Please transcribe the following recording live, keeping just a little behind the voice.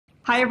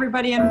Hi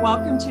everybody, and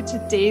welcome to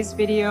today's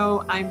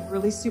video. I'm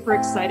really super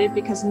excited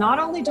because not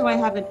only do I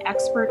have an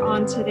expert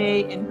on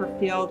today in her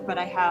field, but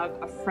I have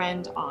a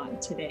friend on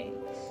today.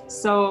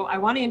 So I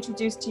want to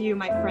introduce to you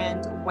my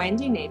friend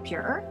Wendi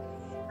Napier,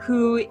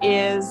 who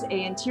is an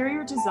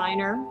interior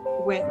designer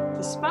with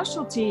the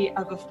specialty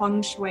of a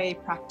Feng Shui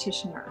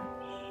practitioner.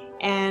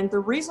 And the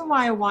reason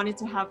why I wanted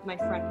to have my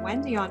friend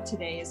Wendi on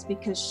today is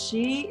because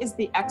she is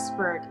the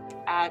expert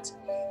at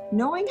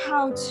knowing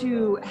how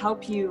to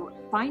help you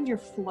find your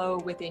flow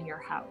within your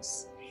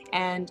house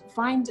and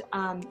find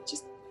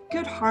just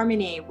good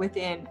harmony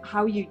within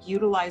how you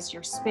utilize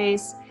your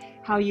space,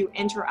 how you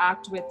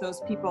interact with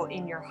those people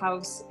in your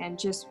house, and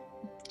just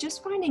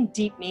finding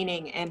deep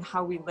meaning in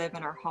how we live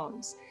in our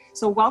homes.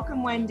 So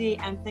welcome, Wendi,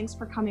 and thanks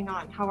for coming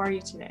on. How are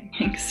you today?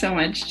 Thanks so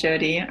much,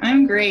 Jody.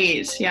 I'm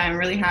great. Yeah, I'm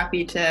really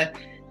happy to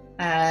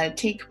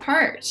take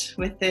part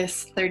with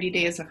this 30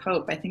 Days of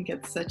Hope. I think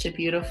it's such a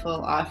beautiful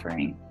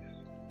offering.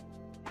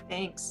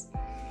 Thanks.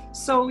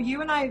 So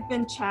you and I have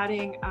been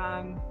chatting,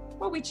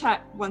 well, we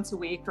chat once a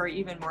week or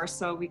even more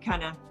so. We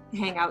kind of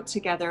hang out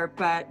together.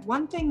 But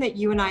one thing that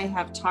you and I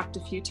have talked a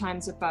few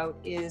times about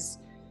is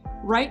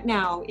right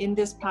now in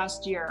this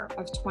past year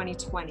of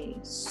 2020,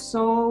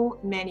 so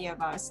many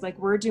of us, like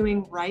we're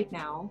doing right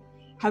now,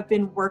 have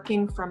been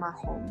working from our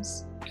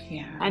homes.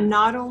 Yeah. And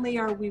not only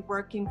are we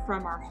working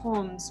from our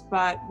homes,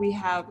 but we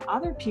have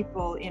other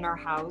people in our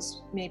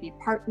house, maybe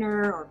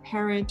partner or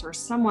parent or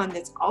someone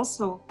that's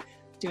also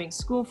doing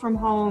school from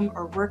home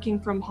or working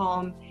from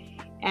home.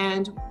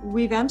 And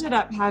we've ended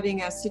up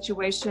having a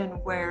situation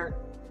where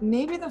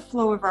maybe the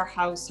flow of our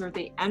house or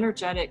the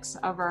energetics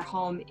of our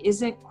home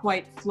isn't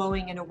quite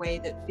flowing in a way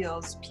that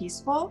feels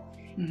peaceful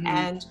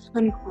and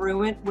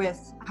congruent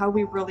with how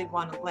we really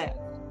want to live.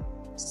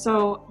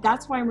 So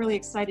that's why I'm really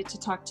excited to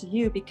talk to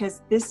you,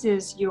 because this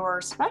is your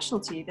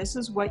specialty. This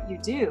is what you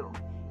do,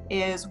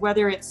 is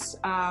whether it's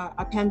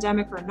a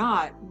pandemic or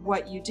not,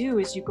 what you do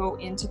is you go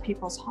into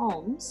people's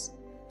homes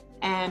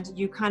and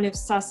you kind of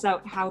suss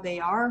out how they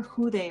are,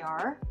 who they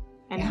are,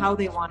 and how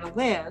they want to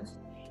live.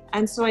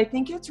 And so I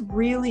think it's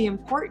really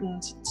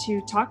important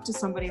to talk to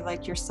somebody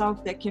like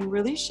yourself that can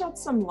really shed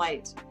some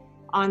light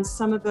on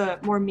some of the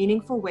more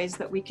meaningful ways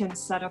that we can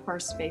set up our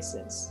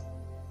spaces.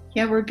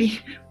 Yeah,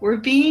 we're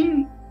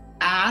being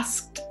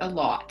asked a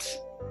lot,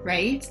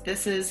 right?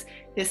 This is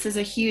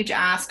a huge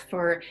ask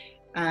for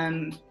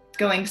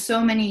going so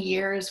many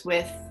years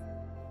with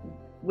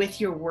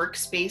your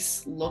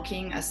workspace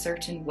looking a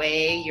certain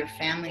way, your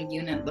family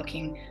unit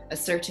looking a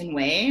certain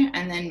way,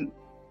 and then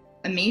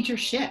a major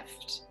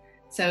shift.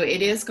 So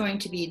it is going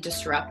to be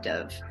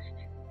disruptive.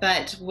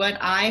 But what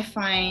I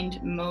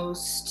find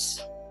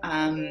most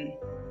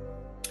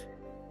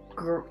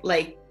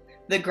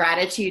the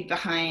gratitude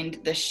behind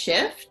the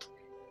shift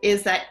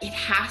is that it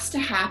has to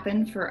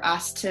happen for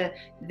us to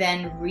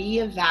then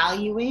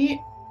reevaluate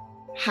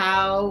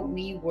how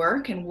we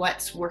work and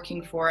what's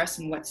working for us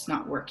and what's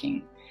not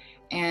working.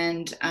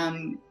 And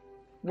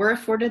we're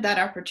afforded that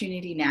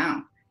opportunity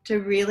now to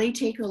really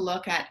take a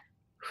look at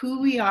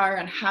who we are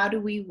and how do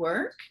we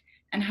work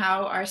and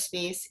how our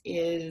space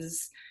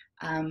is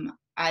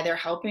either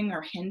helping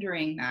or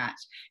hindering that.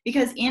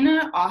 Because in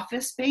an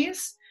office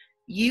space,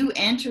 you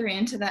enter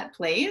into that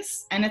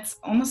place and it's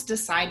almost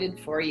decided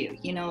for you.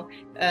 You know,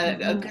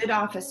 a good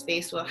office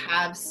space will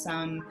have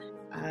some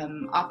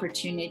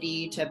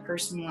opportunity to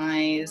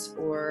personalize,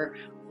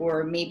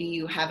 or maybe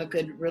you have a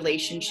good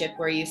relationship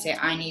where you say,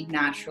 I need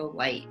natural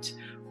light,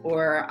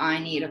 or I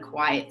need a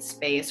quiet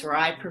space, or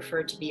I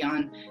prefer to be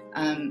on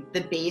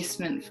the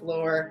basement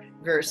floor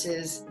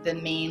versus the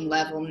main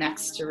level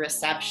next to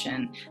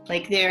reception.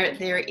 Like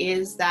there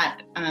is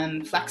that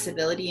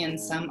flexibility in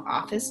some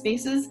office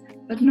spaces,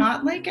 but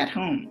not like at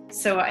home.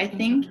 So I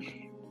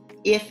think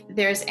if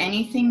there's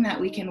anything that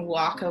we can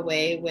walk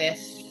away with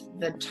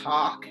the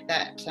talk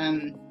that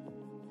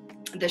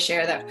the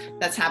share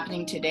that's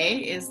happening today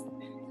is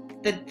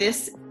that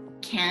this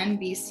can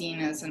be seen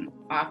as an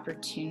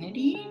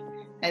opportunity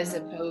as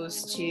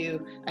opposed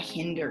to a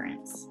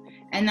hindrance.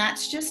 And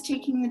that's just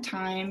taking the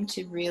time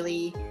to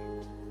really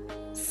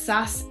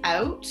suss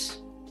out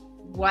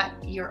what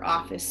your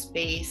office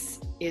space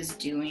is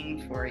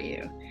doing for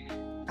you.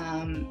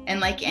 And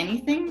like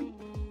anything,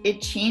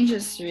 it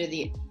changes through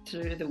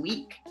the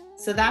week.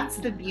 So that's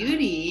the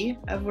beauty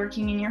of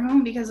working in your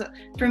home, because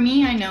for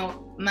me, I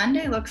know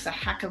Monday looks a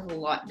heck of a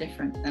lot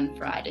different than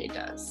Friday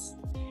does.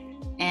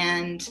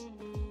 And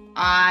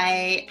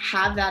I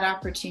have that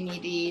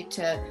opportunity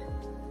to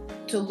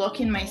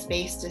look in my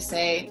space to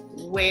say,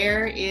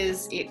 where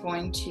is it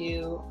going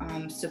to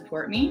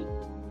support me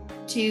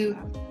to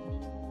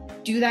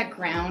do that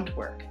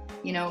groundwork?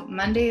 You know,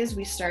 Mondays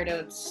we start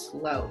out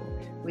slow.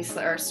 We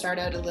start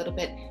out a little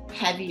bit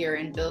heavier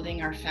in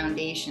building our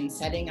foundation,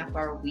 setting up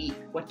our week.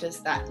 What does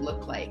that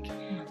look like?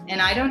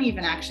 And I don't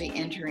even actually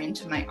enter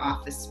into my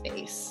office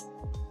space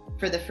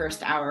for the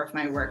first hour of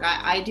my work.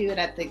 I do it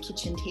at the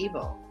kitchen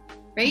table,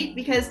 right?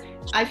 Because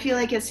I feel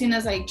like as soon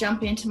as I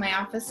jump into my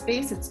office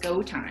space, it's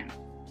go time.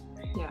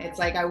 Yeah. It's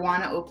like, I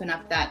want to open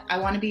up that, I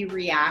want to be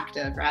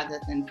reactive rather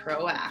than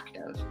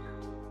proactive.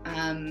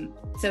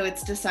 So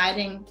it's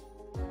deciding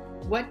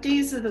what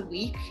days of the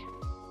week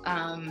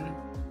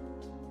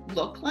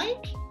look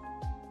like,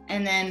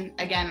 and then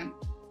again,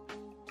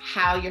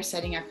 how you're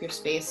setting up your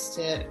space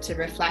to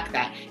reflect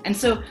that. And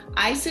so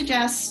I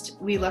suggest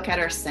we look at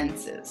our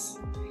senses.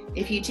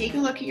 If you take a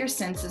look at your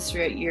senses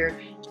throughout your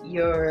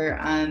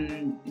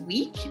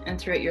week and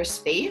throughout your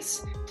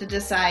space, to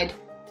decide,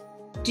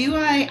 do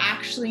I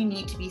actually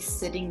need to be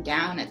sitting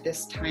down at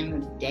this time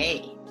of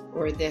day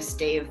or this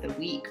day of the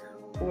week?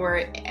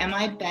 Or am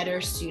I better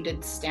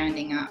suited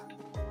standing up?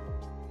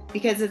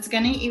 Because it's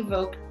going to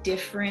evoke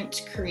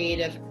different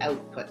creative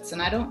outputs.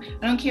 And I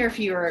don't care if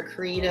you are a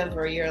creative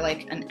or you're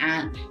like an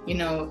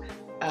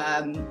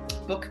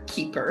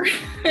bookkeeper,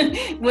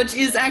 which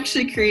is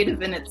actually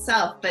creative in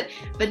itself, but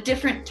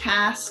different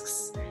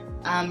tasks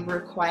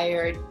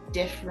require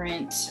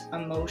different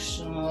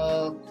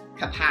emotional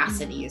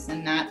capacities,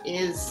 and that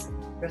is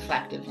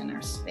reflective in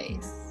our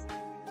space.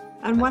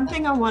 And one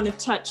thing I want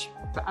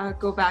to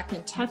go back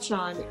and touch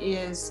on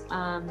is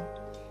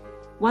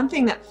one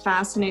thing that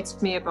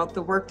fascinates me about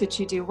the work that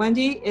you do,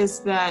 Wendi, is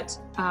that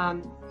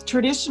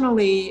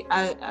traditionally,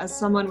 as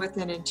someone with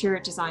an interior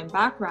design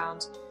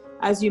background,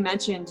 as you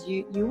mentioned,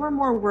 you were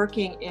more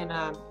working in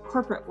a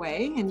corporate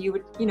way, and you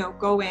would,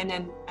 go in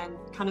and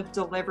kind of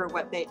deliver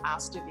what they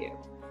asked of you.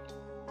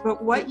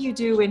 But what you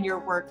do in your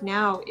work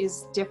now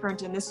is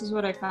different, and this is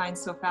what I find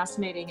so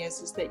fascinating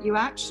is that you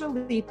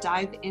actually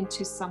dive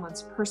into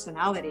someone's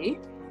personality,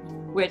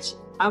 which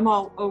I'm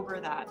all over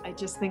that. I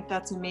just think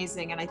that's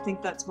amazing, and I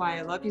think that's why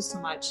I love you so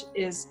much,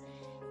 is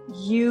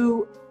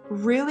you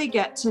really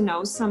get to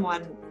know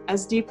someone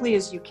as deeply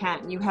as you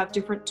can. You have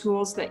different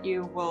tools that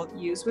you will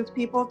use with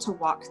people to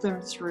walk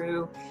them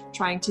through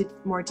trying to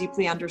more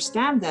deeply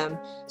understand them,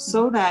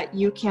 so that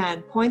you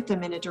can point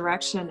them in a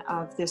direction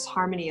of this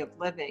harmony of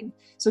living.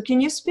 So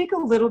can you speak a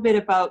little bit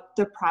about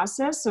the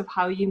process of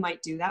how you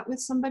might do that with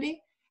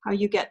somebody, how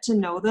you get to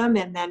know them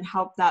and then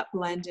help that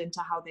blend into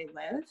how they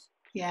live?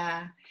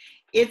 Yeah,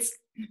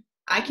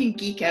 I can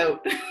geek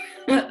out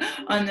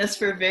on this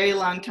for a very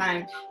long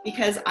time,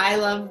 because I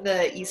love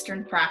the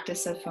Eastern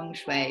practice of Feng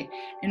Shui.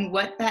 And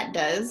what that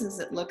does is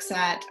it looks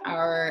at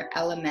our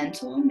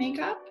elemental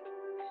makeup.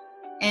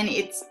 And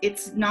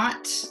it's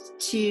not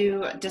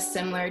too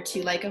dissimilar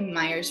to like a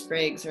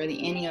Myers-Briggs or the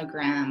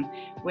Enneagram,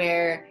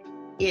 where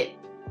it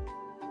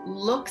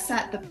looks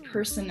at the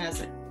person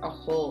as a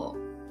whole,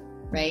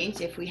 right?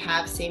 If we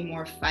have, say,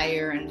 more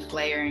fire and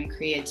flair and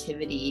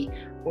creativity,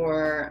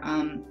 or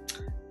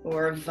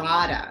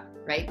Vada,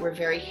 right? We're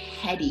very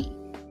heady.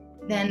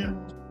 Then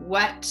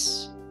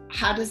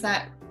how does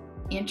that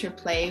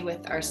interplay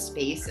with our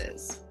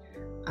spaces?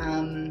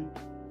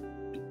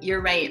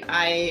 You're right.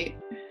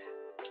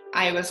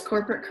 I was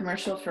corporate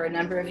commercial for a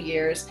number of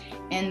years,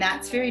 and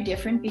that's very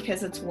different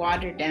because it's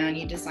watered down.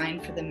 You design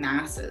for the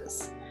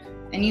masses,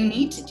 and you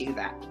need to do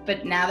that.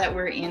 But now that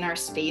we're in our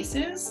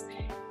spaces,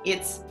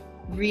 it's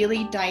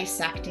really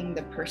dissecting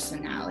the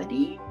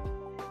personality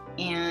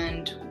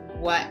and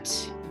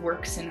what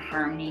works in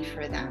harmony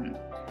for them.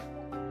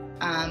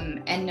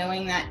 And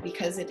knowing that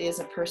because it is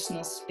a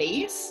personal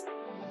space,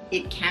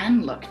 it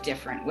can look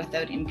different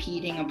without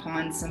impeding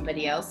upon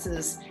somebody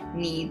else's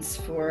needs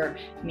for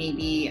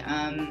maybe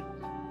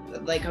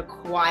like a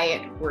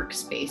quiet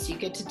workspace. You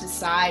get to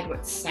decide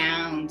what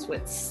sounds,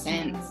 what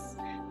scents,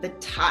 the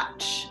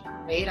touch,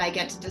 right? I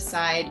get to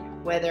decide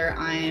whether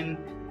I'm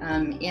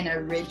in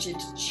a rigid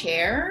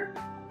chair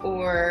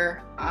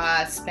or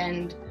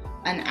spend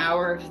an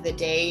hour of the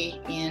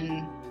day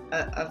in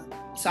a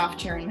soft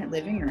chair in my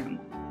living room,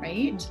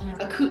 right?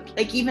 Mm-hmm.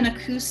 Like even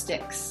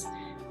acoustics.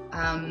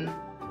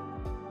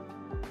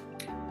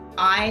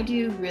 I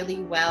do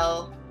really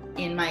well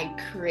in my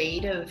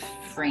creative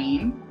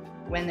frame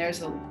when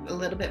there's a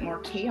little bit more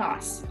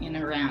chaos in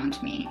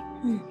around me.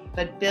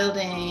 But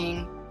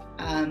building,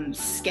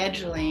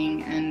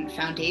 scheduling, and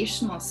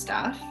foundational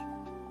stuff,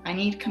 I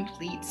need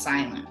complete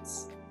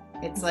silence.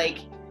 It's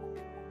like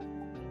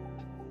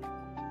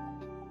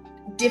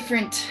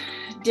different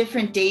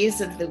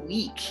days of the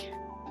week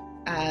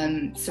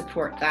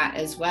support that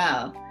as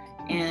well,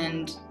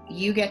 and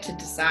you get to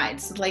decide.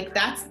 So like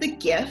that's the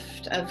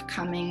gift of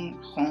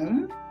coming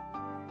home.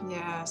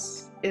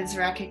 Yes, is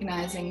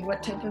recognizing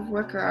what type of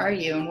worker are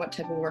you and what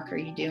type of work are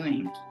you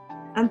doing.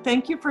 And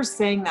thank you for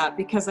saying that,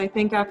 because I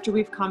think after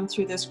we've come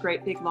through this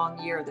great big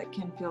long year that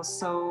can feel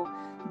so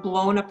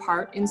blown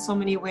apart in so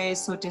many ways,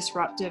 so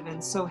disruptive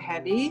and so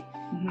heavy.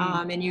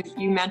 And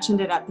you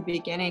mentioned it at the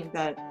beginning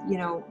that,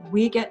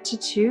 we get to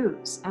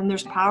choose, and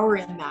there's power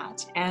in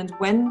that. And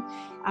when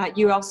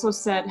you also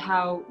said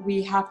how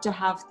we have to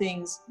have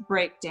things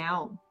break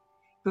down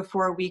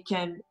before we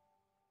can,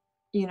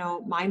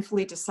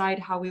 mindfully decide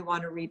how we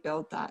want to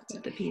rebuild that.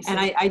 And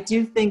I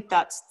do think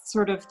that's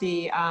sort of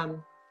the,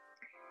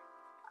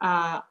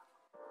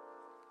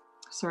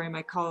 sorry,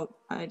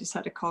 I just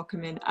had a call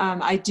come in.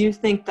 I do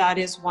think that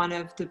is one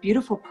of the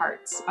beautiful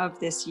parts of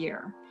this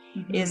year,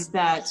 is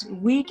that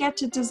we get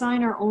to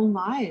design our own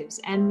lives.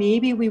 And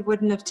maybe we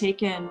wouldn't have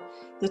taken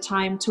the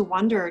time to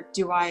wonder,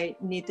 do I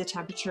need the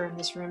temperature in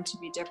this room to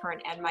be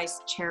different and my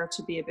chair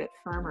to be a bit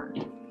firmer?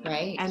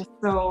 Right. And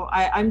so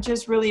I'm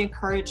just really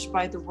encouraged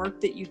by the work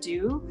that you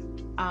do.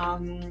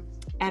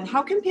 And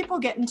how can people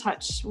get in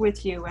touch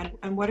with you,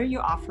 and what are you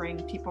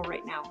offering people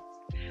right now?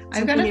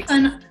 I've got a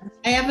fun,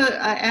 I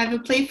have a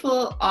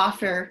playful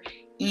offer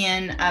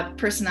in a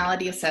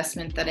personality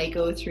assessment that I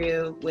go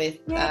through with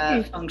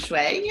Feng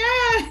Shui.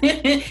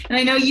 Yeah. And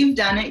I know you've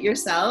done it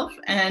yourself,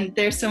 and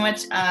there's so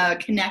much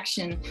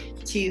connection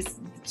to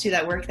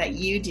that work that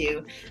you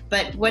do.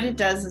 But what it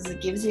does is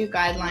it gives you a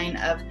guideline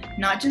of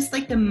not just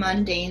like the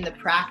mundane, the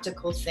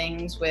practical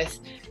things with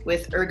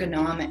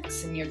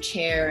ergonomics and your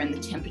chair and the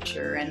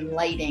temperature and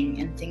lighting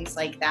and things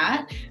like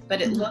that,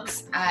 but it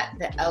looks at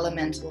the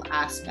elemental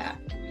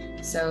aspect.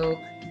 So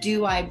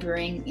do I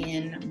bring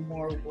in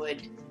more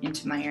wood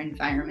into my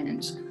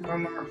environment, or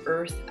more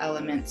earth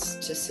elements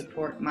to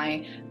support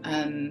my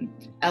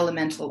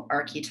elemental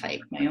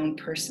archetype, my own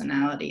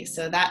personality?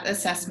 So that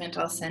assessment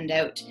I'll send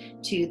out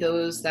to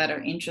those that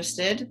are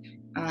interested,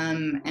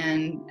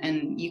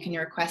 and you can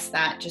request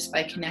that just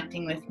by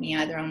connecting with me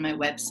either on my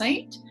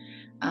website,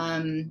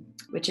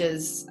 which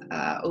is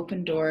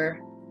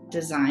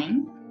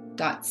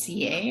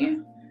opendoordesign.ca,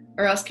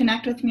 or else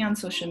connect with me on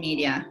social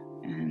media,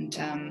 and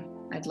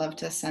I'd love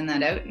to send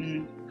that out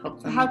and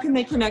help them. How can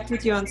they connect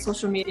with you on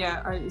social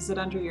media? Or is it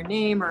under your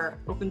name or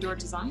Open Door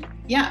Design?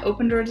 Yeah,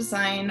 Open Door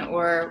Design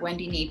or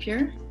Wendi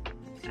Napier.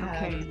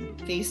 Okay.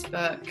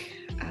 Facebook,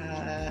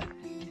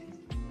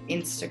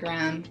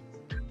 Instagram.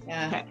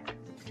 Yeah. Okay.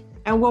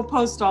 And we'll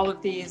post all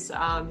of these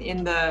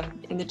in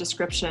the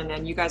description,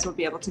 and you guys will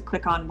be able to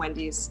click on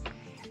Wendi's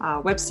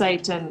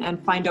website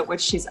and find out what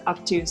she's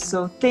up to.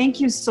 So thank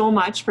you so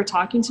much for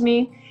talking to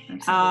me.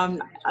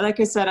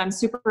 Like I said, I'm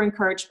super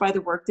encouraged by the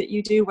work that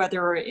you do,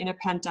 whether we're in a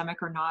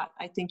pandemic or not.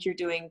 I think you're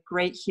doing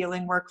great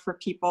healing work for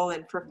people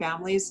and for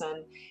families.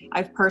 And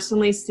I've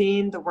personally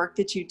seen the work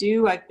that you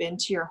do. I've been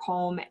to your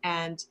home,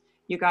 and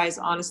you guys,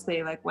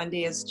 honestly, like,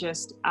 Wendi is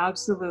just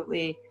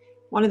absolutely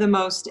one of the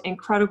most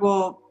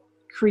incredible,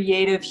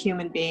 creative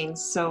human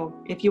beings. So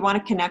if you want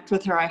to connect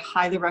with her, I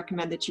highly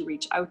recommend that you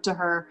reach out to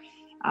her.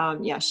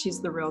 Yeah,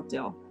 she's the real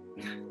deal.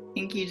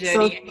 Thank you, Jody.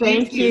 So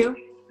thank you.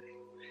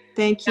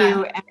 Thank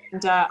you.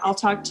 And I'll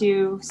talk to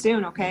you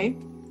soon, okay?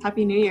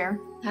 Happy New Year.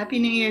 Happy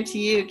New Year to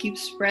you. Keep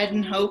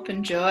spreading hope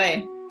and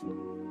joy.